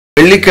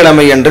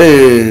வெள்ளிக்கிழமை அன்று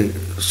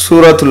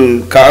சூரத்துல்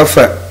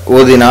கஹஃப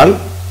ஓதினால்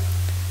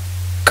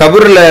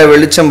கபரில்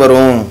வெளிச்சம்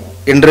வரும்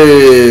என்று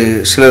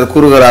சிலர்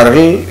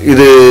கூறுகிறார்கள்.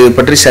 இது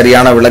பற்றி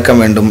சரியான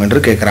விளக்கம் வேண்டும் என்று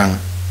கேட்குறாங்க.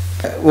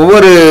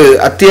 ஒவ்வொரு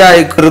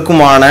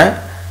அத்தியாயத்திற்குமான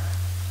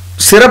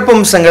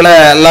சிறப்பம்சங்களை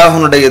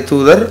அல்லாஹ்வுடைய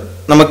தூதர்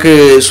நமக்கு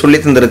சொல்லி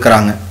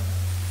தந்திருக்கிறாங்க.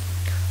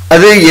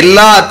 அது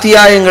எல்லா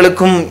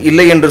அத்தியாயங்களுக்கும்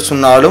இல்லை என்று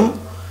சொன்னாலும்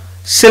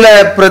சில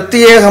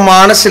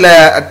பிரத்யேகமான சில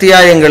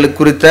அத்தியாயங்கள்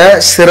குறித்த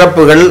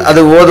சிறப்புகள்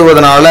அது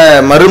ஓதுவதனால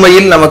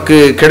மறுமையில் நமக்கு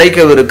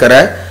கிடைக்கவிருக்கிற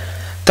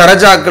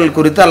தரஜாக்கள்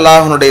குறித்து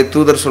அல்லாஹ்வுடைய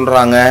தூதர்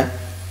சொல்றாங்க.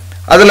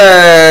 அதுல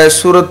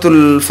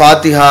சூரத்துல்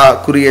ஃபாத்திஹா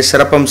குறிய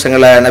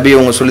சிறப்பம்சங்களை நபி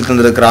அவங்க சொல்லி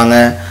தந்திருக்கிறாங்க.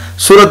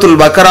 சூரத்துல்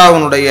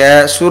பக்ராவுடைய,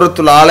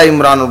 சூரத்துல் ஆல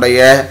இம்ரானுடைய,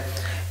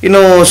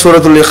 இன்னும்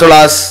சூரத்துல்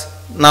இஹ்லாஸ்,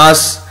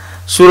 நாஸ்,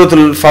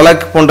 சூரத்துல்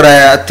ஃபலக் போன்ற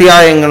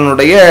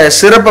அத்தியாயங்களுடைய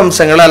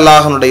சிறப்பம்சங்களை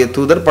அல்லாஹ்வுடைய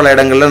தூதர் பல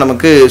இடங்களில்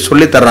நமக்கு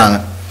சொல்லி தர்றாங்க.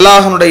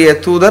 அல்லாஹ்வுடைய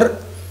தூதர்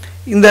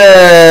இந்த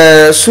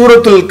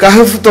சூரத்துல்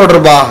கஹஃப்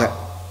தொடர்பாக,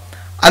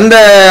 அந்த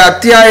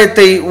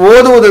அத்தியாயத்தை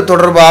ஓதுவது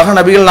தொடர்பாக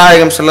நபிகள்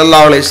நாயகம்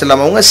ஸல்லல்லாஹு அலைஹி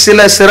வஸல்லம் அவங்க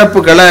சில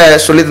சிறப்புகளை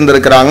சொல்லி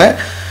தந்திருக்கிறாங்க.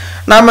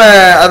 நாம்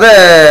அதை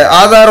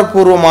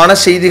ஆதாரபூர்வமான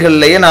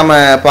செய்திகள்லேயே நாம்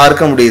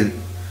பார்க்க முடியுது.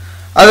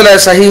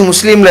 அதில் சஹீஹ்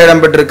முஸ்லீமில்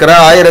இடம்பெற்றிருக்கிற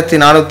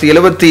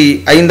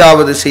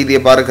 1475வது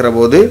செய்தியை பார்க்கிற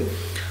போது,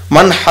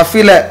 மன்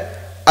ஹஃபில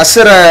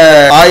அஸ்ர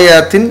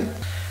ஆயாத்தின்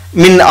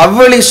மின்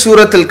அவ்வளி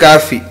சூரத்துல்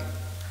காஃபி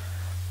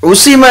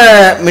உசிம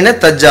மின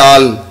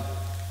தஜ்ஜால்,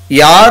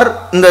 யார்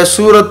இந்த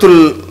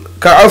சூரத்துல்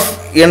கஹஃப்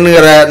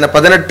என்கிற இந்த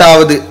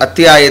 18வது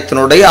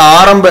அத்தியாயத்தினுடைய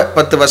ஆரம்ப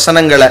 10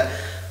 வசனங்களை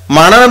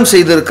மனனம்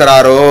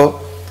செய்திருக்கிறாரோ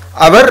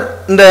அவர்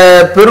இந்த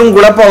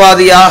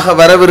பெருங்குழப்பவாதியாக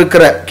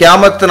வரவிருக்கிற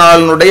கியாமத்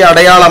நாளினுடைய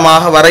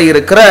அடையாளமாக வர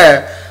இருக்கிற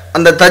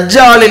அந்த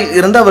தஜ்ஜாலில்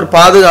இருந்து அவர்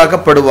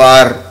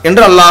பாதுகாக்கப்படுவார்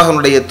என்று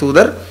அல்லாஹ்வுடைய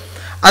தூதர்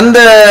அந்த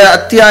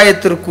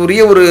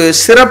அத்தியாயத்திற்குரிய ஒரு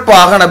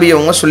சிறப்பாக நபி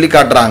அவங்க சொல்லி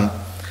காட்டுறாங்க.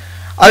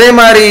 அதே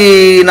மாதிரி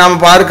நாம்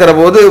பார்க்கிற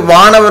போது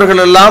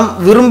வானவர்கள் எல்லாம்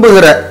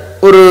விரும்புகிற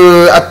ஒரு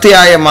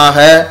அத்தியாயமாக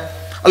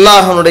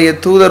அல்லாஹ்வுடைய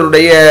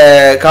தூதருடைய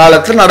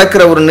காலத்தில்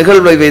நடக்கிற ஒரு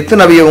நிகழ்வை வைத்து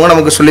நபி அவங்க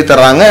நமக்கு சொல்லி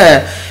தர்றாங்க.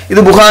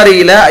 இது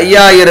புகாரியில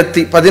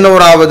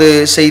 5011வது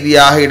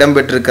செய்தியாக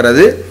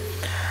இடம்பெற்றிருக்கிறது.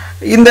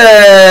 இந்த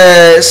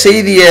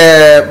செய்தியை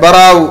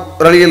பராவ்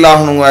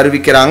ரலியல்லாஹு அன்ஹு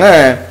அறிவிக்கிறாங்க.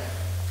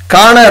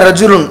 கான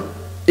ரஜுலுன்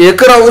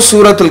யக்ரவு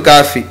சூரத்துல்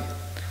காஃபி,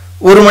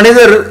 ஒரு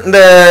மனிதர் இந்த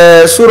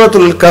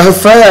சூரத்துல்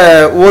கஹஃப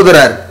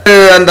ஓதுறார்.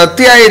 அந்த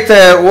அத்தியாயத்தை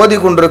ஓதி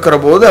கொண்டிருக்கிற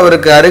போது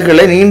அவருக்கு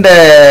அருகில நீண்ட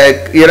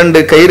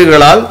 2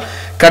 கயிறுகளால்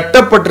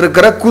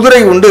கட்டப்பட்டிருக்கிற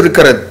குதிரை ஒன்று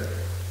இருக்கிறது.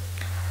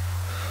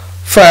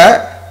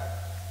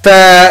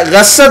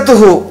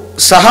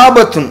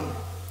 சஹாபத்துன்,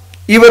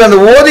 இவர் அந்த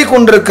ஓதி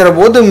கொண்டிருக்கிற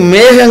போது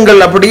மேகங்கள்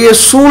அப்படியே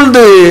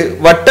சூழ்ந்து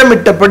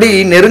வட்டமிட்டபடி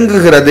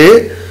நெருங்குகிறது.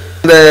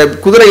 இந்த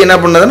குதிரை என்ன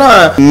பண்ணதுன்னா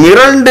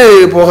மிரண்டு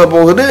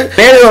போகுது,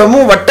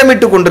 மேகமும்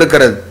வட்டமிட்டு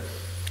கொண்டிருக்கிறது.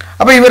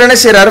 அப்ப இவர் என்ன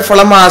செய்யறாரு,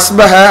 ஃபலமா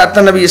அஸ்பஹ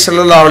அத்தநபி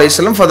ஸல்லல்லாஹு அலைஹி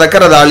வஸல்லம்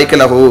ஃபதக்கர தாலிக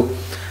லஹு,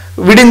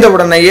 விடிந்த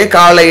உடனேயே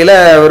காலையில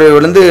அவர்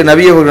விழுந்து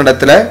நபி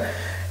அவர்களிடத்துல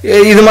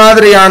இது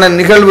மாதிரியான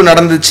நிகழ்வு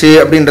நடந்துச்சு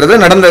அப்படின்றத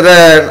நடந்ததை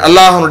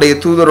அல்லாஹ்வுடைய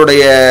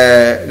தூதருடைய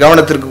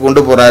கவனத்திற்கு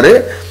கொண்டு போறாரு.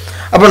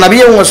 அப்ப நபி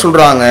அவங்க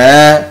சொல்றாங்க,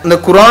 இந்த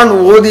குர்ஆன்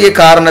ஓதிய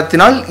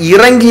காரணத்தினால்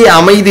இறங்கிய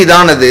அமைதி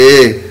தான் அது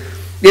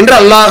என்று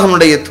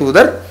அல்லாஹ்வுடைய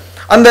தூதர்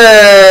அந்த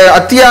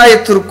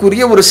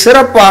அத்தியாயத்திற்குரிய ஒரு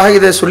சிறப்பாக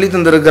இதை சொல்லி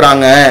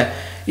தந்திருக்கிறாங்க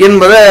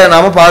என்பதை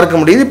நாம பார்க்க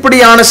முடியுது.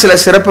 இப்படியான சில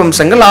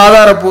சிறப்பம்சங்கள்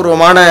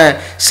ஆதாரபூர்வமான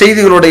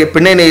செய்திகளுடைய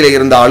பின்னணியில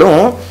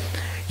இருந்தாலும்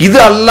இது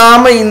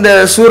அல்லாம இந்த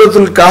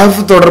சூரத்துல்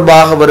கஹஃப்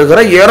தொடர்பாக வருகிற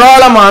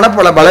ஏராளமான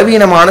பல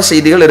பலவீனமான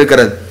செய்திகள்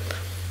இருக்கிறது.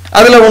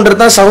 அதுல ஒன்று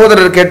தான்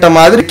சகோதரர் கேட்ட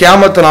மாதிரி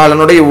கியாமத்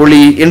நாளினுடைய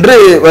ஒளி என்று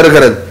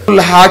வருகிறது.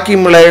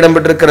 ஹாக்கிம்ல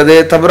இடம்பெற்றிருக்கிறது,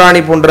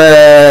 தபரானி போன்ற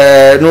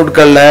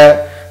நூட்கள்ல,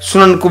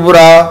 சுனன்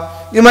குபுரா,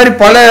 இது மாதிரி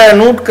பல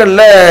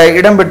நூட்கள்ல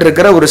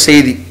இடம்பெற்றிருக்கிற ஒரு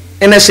செய்தி.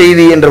 என்ன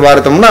செய்தி என்று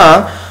பார்த்தோம்னா,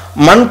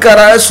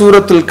 மன்கரா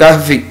சூரத்துல்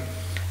கஹ்ஃபி,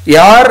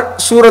 யார்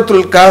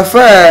சூரத்துல் கஹ்ஃப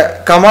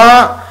கமா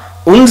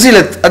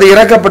உன்சிலத், அது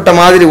இறக்கப்பட்ட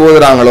மாதிரி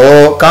ஓதுறாங்களோ,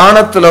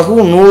 கானத்துலகு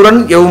நூரன்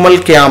யௌமல்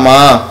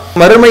கியாமா,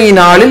 மறுமை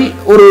நாளில்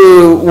ஒரு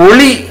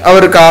ஒளி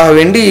அவருக்காக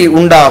வேண்டி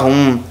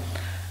உண்டாகும்.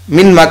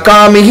 மின்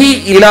மக்காமிஹி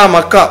இலா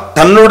மக்கா,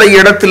 தன்னுடைய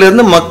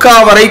இடத்திலிருந்து மக்கா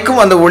வரைக்கும்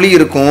அந்த ஒளி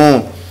இருக்கும்,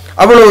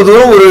 அவ்வளவு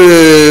தூரம் ஒரு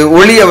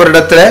ஒளி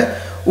அவரிடத்துல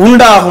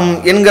உண்டாகும்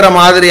என்கிற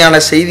மாதிரியான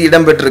செய்தி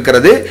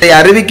இடம்பெற்றிருக்கிறது. இதை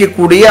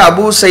அறிவிக்கக்கூடிய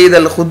அபூ சயீத்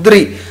அல்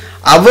குத்ரி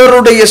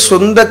அவருடைய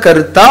சொந்த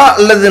கருத்தா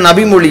அல்லது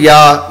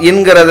நபிமொழியா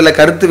என்கிறதுல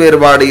கருத்து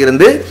வேறுபாடு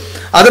இருந்து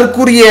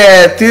அதற்குரிய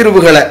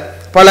தீர்வுகளை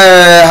பல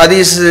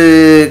ஹதீஸ்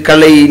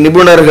கலை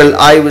நிபுணர்கள்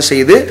ஆய்வு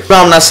செய்து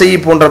இமாம் நஸஈ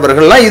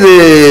போன்றவர்கள்லாம் இது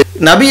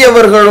நபி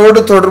அவர்களோடு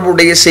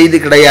தொடர்புடைய செய்தி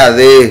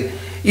கிடையாது,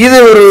 இது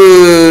ஒரு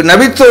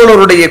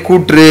நபித்தோழருடைய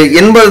கூற்று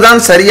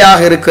என்பதுதான் சரியாக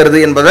இருக்கிறது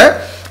என்பதை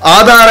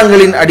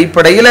ஆதாரங்களின்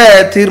அடிப்படையில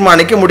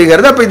தீர்மானிக்க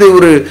முடிகிறது. அப்ப இது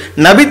ஒரு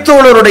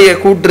நபித்தோழருடைய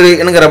கூற்று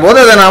என்கிற போது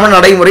அதை நாம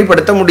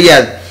நடைமுறைப்படுத்த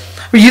முடியாது.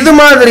 இது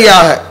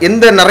மாதிரியாக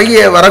எந்த நிறைய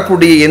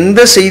வரக்கூடிய எந்த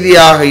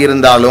செய்தியாக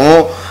இருந்தாலும்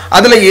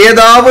அதுல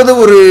ஏதாவது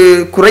ஒரு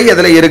குறை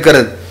அதுல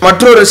இருக்கிறது.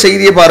 மற்றொரு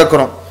செய்தியை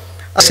பார்க்கிறோம்.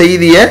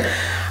 செய்தியை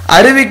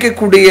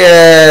அறிவிக்கக்கூடிய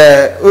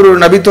ஒரு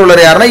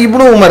நபித்தோழர் யாருன்னா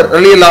இப்னு உமர்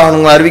ரலியல்லாஹு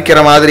அன்ஹு அறிவிக்கிற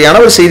மாதிரியான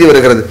ஒரு செய்தி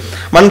வருகிறது.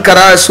 மன்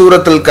கரா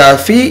சூரத்துல்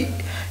காஃபி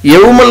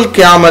யௌமல்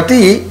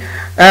கியாமத்தி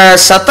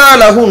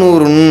சதாலஹு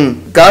நூருன்.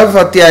 காஃப்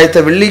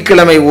அத்தியாயத்தை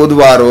வெள்ளிக்கிழமை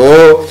ஓதுவாரோ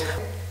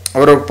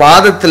அவர்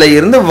பாதத்துல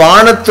இருந்து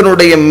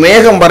வானத்தினுடைய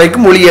மேகம்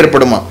வரைக்கும் ஒளி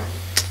ஏற்படுமா.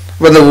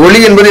 அந்த ஒளி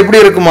என்பது எப்படி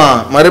இருக்குமா,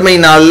 மறுமை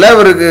நாள்ல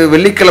அவருக்கு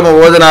வெள்ளிக்கிழமை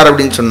ஓதினார்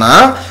அப்படின்னு சொன்னா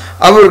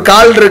அவர்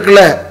கால்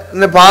இருக்குல்ல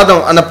இந்த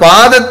பாதம், அந்த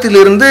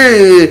பாதத்திலிருந்து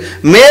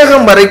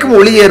மேகம் வரைக்கும்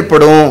ஒளி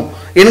ஏற்படும்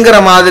என்கிற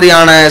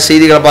மாதிரியான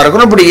செய்திகளை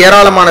பார்க்கணும். இப்படி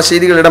ஏராளமான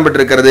செய்திகள்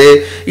இடம்பெற்றிருக்கிறது.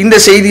 இந்த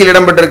செய்தியில்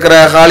இடம்பெற்றிருக்கிற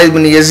ஹாலித்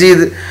பின்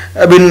யசீத்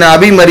பின்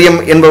அபி மரியம்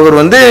என்பவர்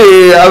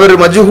அவர்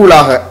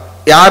மஜ்ஹூலாக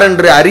யார்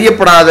என்று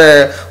அறியப்படாத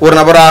ஒரு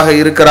நபராக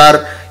இருக்கிறார்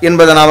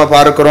என்பதை நாம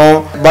பார்க்கிறோம்.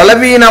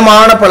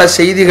 பலவீனமான பல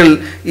செய்திகள்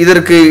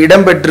இதற்கு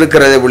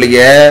இடம்பெற்றிருக்கிறது ஒழிய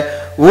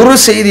ஒரு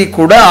செய்தி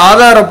கூட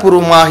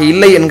ஆதாரபூர்வமாக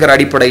இல்லை என்கிற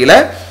அடிப்படையில்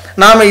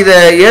நாம இதை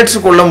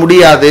ஏற்றுக்கொள்ள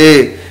முடியாது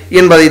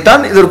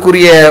என்பதைத்தான்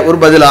இதற்குரிய ஒரு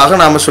பதிலாக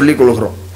நாம சொல்லிக் கொள்கிறோம்.